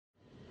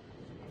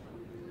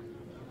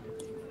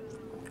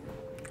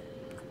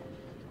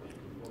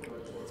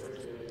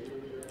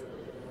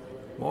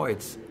Boy,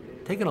 it's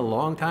taken a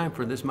long time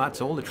for this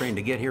Matzolah train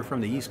to get here from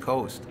the East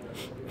Coast.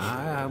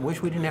 I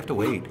wish we didn't have to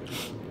wait.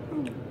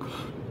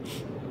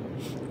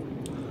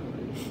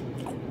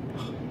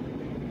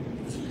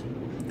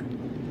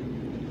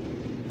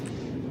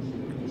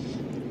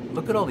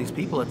 Look at all these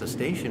people at the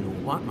station who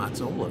want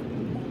Matzolah.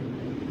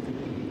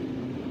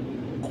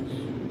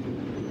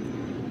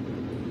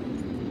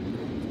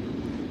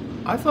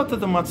 I thought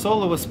that the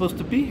Matzolah was supposed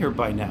to be here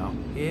by now.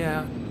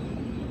 Yeah.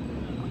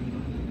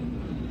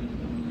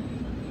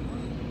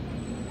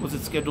 Was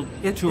it scheduled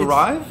to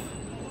arrive?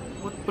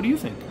 What do you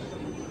think?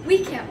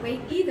 We can't wait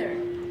either.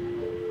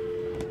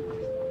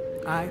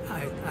 I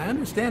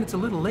understand it's a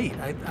little late.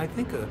 I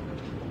think a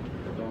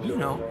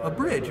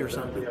bridge or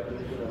something.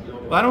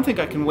 Well, I don't think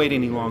I can wait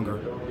any longer.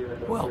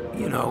 Well,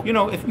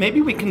 if maybe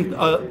we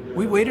can.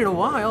 We waited a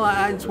while.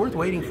 It's worth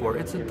waiting for.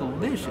 It's a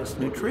delicious,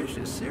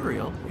 nutritious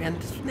cereal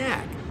and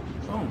snack.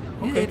 Oh,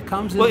 okay. It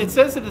comes in. Well, it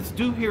says that it's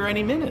due here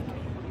any minute.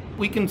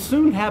 We can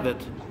soon have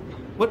it.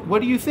 What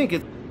do you think?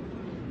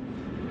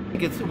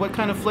 What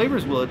kind of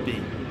flavors will it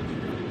be?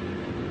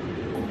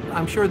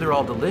 I'm sure they're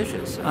all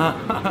delicious.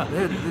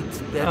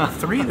 The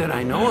three that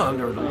I know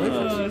of are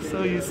delicious.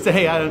 So you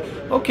say.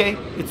 Okay,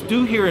 it's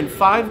due here in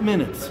 5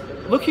 minutes.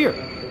 Look here.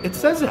 It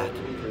says that.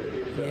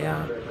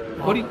 Yeah.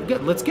 What do you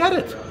get? Let's get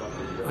it.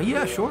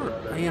 Yeah, sure.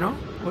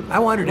 I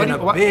want it in a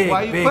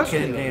big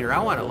container. I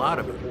want a lot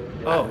of it.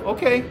 Oh,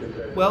 okay.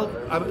 Well,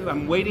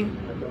 I'm waiting.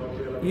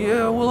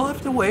 Yeah, we'll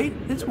have to wait.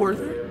 It's worth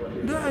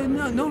it.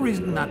 No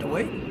reason not to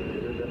wait.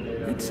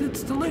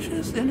 It's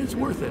delicious and it's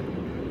worth it.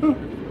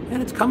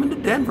 And it's coming to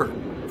Denver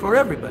for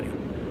everybody.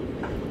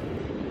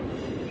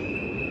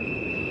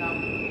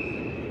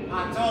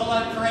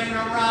 Matzolah train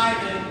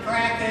arriving,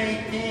 track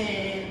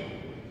 18.